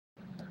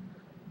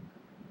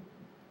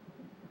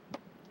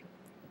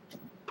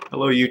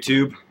Hello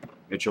YouTube,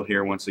 Mitchell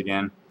here once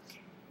again,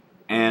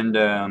 and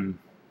I'm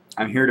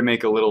here to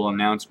make a little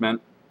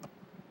announcement.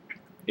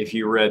 If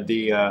you read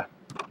the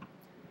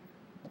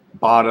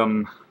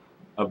bottom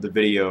of the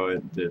video,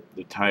 the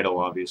title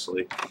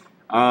obviously,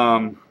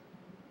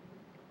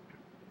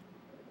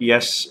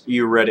 yes,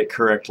 you read it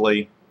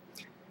correctly.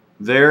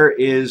 There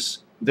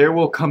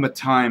will come a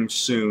time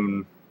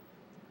soon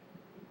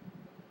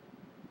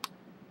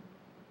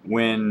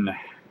when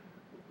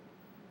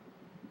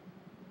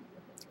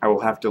I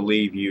will have to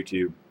leave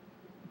YouTube.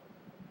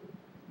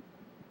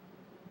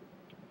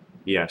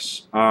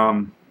 Yes.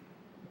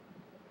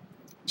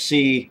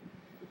 See,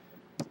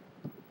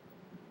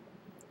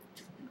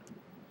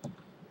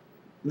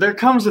 there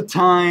comes a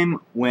time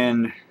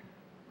when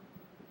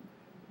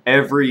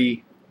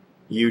every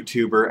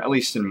YouTuber, at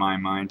least in my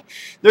mind,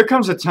 there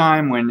comes a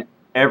time when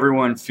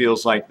everyone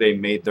feels like they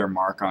made their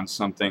mark on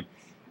something.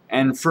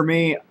 And for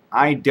me,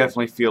 I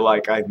definitely feel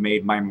like I've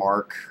made my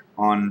mark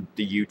on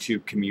the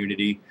YouTube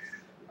community.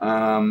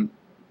 And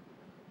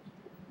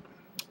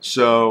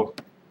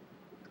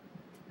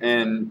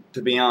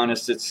to be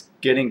honest, it's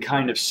getting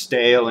kind of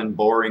stale and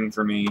boring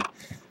for me.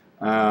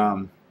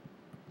 Don't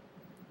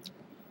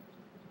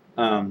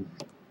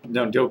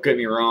get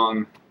me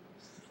wrong.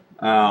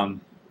 I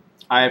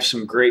have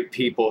some great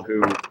people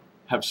who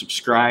have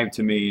subscribed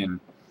to me and,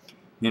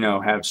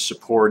 have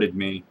supported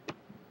me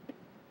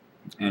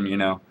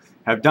and,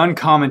 have done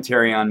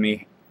commentary on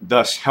me,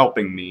 thus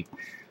helping me.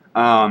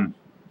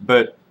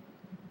 But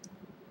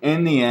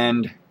in the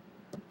end,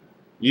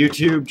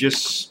 YouTube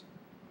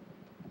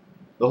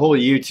the whole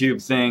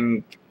YouTube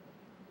thing,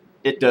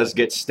 it does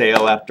get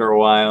stale after a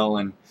while,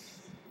 and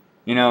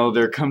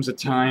there comes a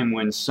time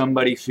when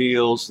somebody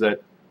feels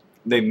that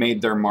they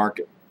made their mark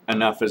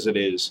enough as it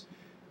is.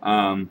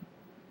 I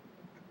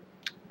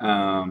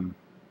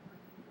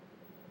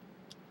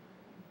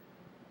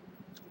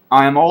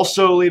am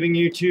also leaving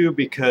YouTube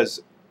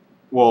because,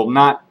 well,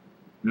 not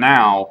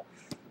now.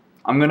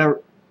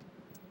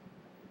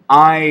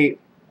 I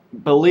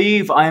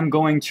believe I am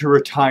going to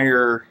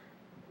retire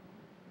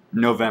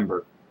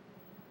November.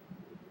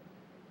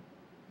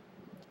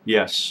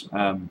 Yes,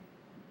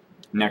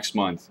 next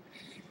month.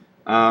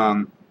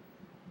 Why?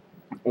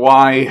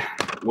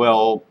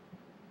 Well,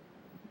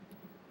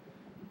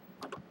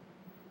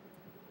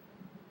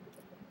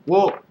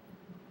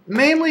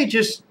 mainly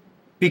just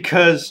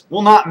because,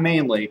 well, not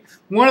mainly.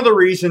 One of the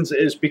reasons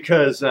is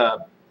because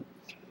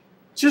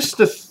just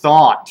the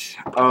thought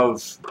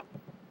of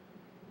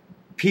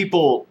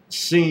people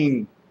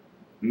seeing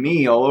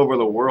me all over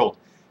the world,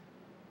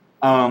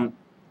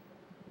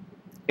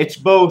 it's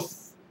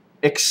both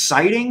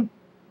exciting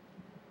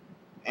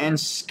and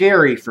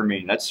scary for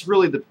me. That's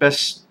really the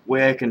best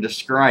way I can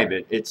describe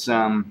it. It's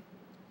yeah.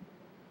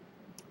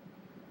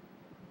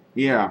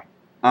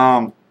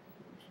 Now,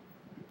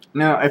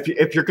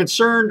 if you're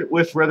concerned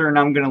with whether or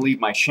not I'm going to leave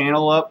my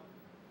channel up,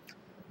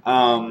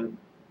 the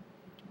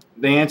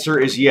answer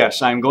is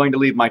yes. I'm going to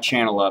leave my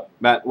channel up.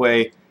 That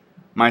way,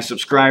 my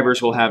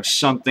subscribers will have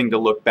something to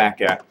look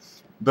back at.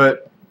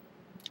 But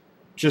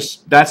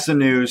that's the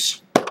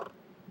news.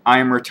 I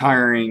am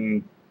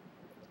retiring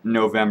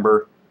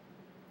November.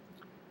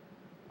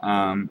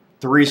 The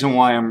reason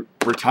why I'm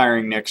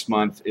retiring next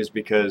month is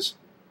because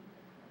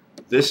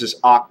this is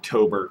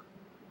October.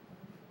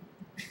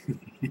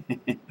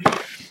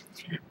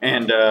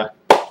 And it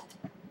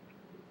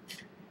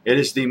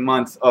is the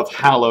month of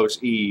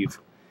Hallows Eve.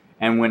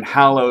 And when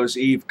Hallows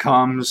Eve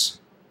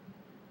comes,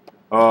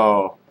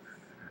 oh,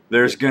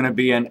 there's going to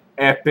be an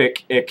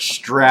epic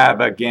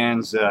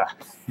extravaganza.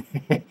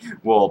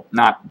 Well,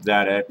 not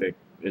that epic.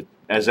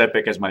 As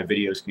epic as my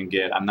videos can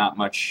get. I'm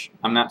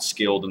not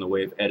skilled in the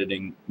way of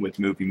editing with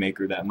Movie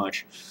Maker that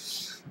much.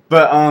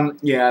 But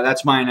yeah,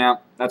 that's my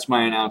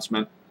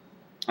announcement.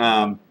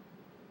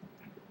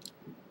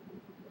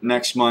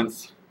 Next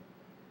month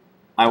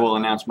I will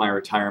announce my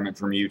retirement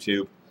from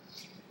YouTube.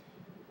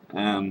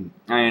 I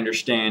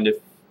understand if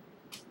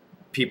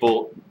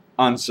people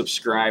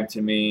unsubscribe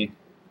to me.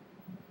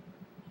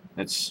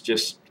 It's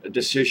just a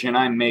decision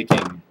I'm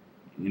making,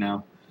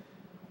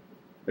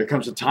 There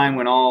comes a time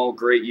when all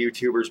great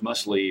YouTubers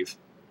must leave.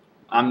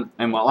 While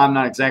I'm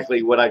not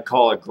exactly what I'd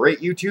call a great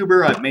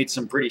YouTuber, I've made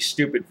some pretty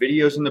stupid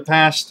videos in the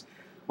past.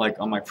 Like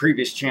on my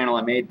previous channel,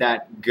 I made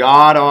that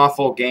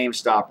god-awful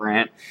GameStop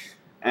rant.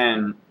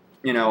 And,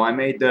 I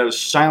made those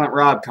Silent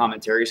Rob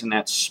commentaries and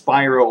that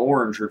Spyro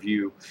Orange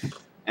review,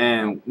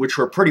 which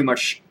were pretty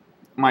much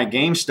my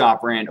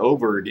GameStop rant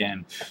over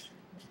again.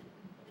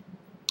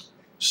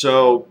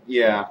 So,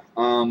 yeah,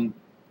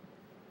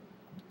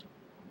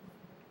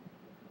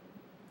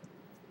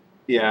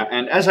 yeah,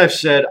 and as I've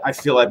said, I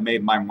feel I've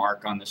made my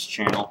mark on this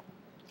channel.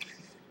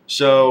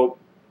 So,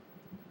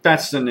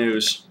 that's the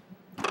news.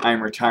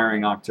 I'm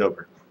retiring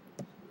October.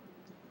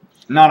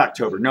 Not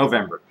October,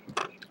 November.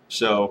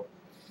 So,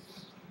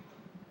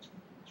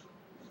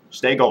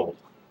 stay gold.